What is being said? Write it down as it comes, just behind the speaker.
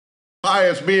Hi,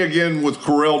 it's me again with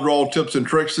Corel Draw Tips and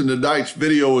Tricks, and tonight's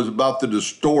video is about the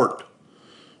Distort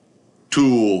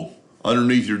tool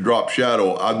underneath your drop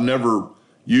shadow. I've never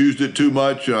used it too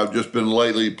much, and I've just been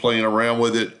lately playing around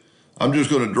with it. I'm just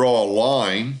going to draw a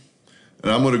line,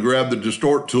 and I'm going to grab the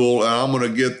Distort tool, and I'm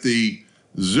going to get the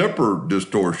zipper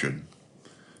distortion.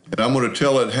 And I'm going to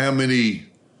tell it how many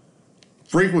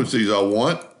frequencies I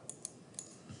want,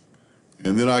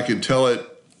 and then I can tell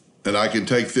it, and I can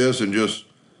take this and just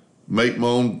make my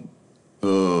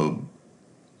own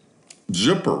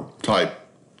zipper type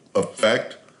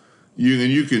effect.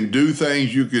 You can do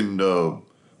things. You can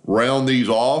round these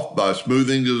off by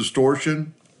smoothing the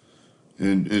distortion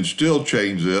and still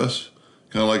change this,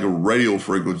 kind of like a radio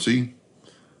frequency,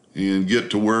 and get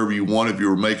to wherever you want if you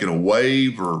were making a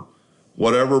wave or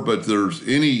whatever. But there's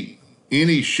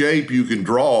any shape you can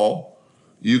draw,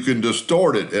 you can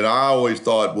distort it. And I always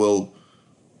thought, well,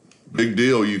 big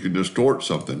deal, you can distort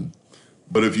something.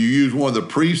 But if you use one of the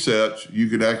presets, you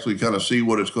can actually kind of see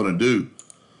what it's going to do.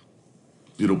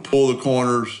 It'll pull the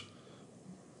corners,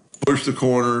 push the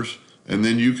corners, and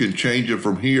then you can change it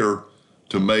from here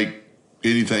to make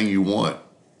anything you want.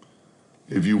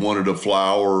 If you wanted a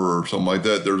flower or something like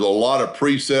that, there's a lot of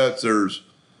presets. There's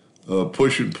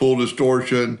push and pull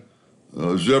distortion,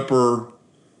 zipper,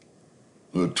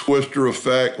 twister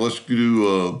effect. Let's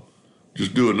do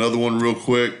just do another one real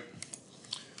quick.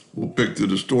 We'll pick the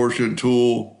distortion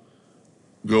tool,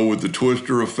 go with the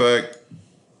twister effect,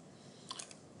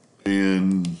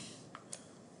 and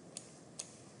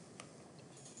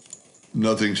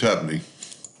nothing's happening.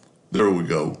 There we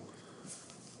go.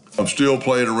 I'm still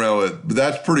playing around with it, but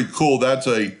that's pretty cool. That's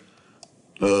an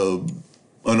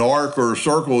arc or a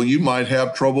circle you might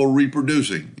have trouble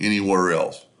reproducing anywhere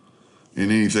else,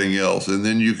 in anything else. And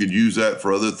then you could use that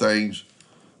for other things.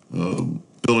 Fill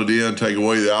it in, take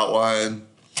away the outline.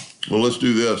 Well, let's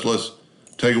do this. Let's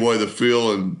take away the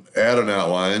fill and add an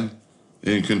outline,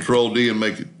 and Control D and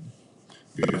make it,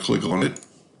 you gotta click on it.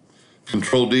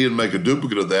 Control D and make a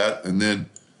duplicate of that, and then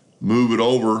move it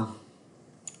over.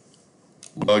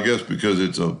 Well, I guess because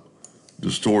it's a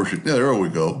distortion. Yeah, there we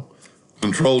go.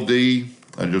 Control D,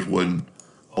 I just wasn't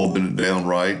holding it down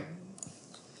right.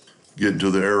 Getting to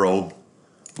the arrow.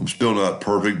 I'm still not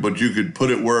perfect, but you could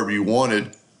put it wherever you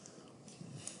wanted.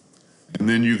 And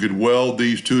then you could weld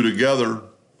these two together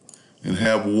and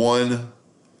have one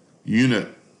unit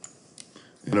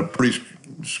in a pretty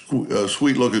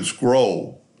sweet looking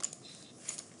scroll.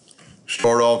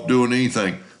 Start off doing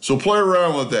anything. So play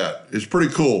around with that. It's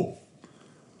pretty cool.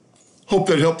 Hope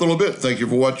that helped a little bit. Thank you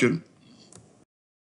for watching.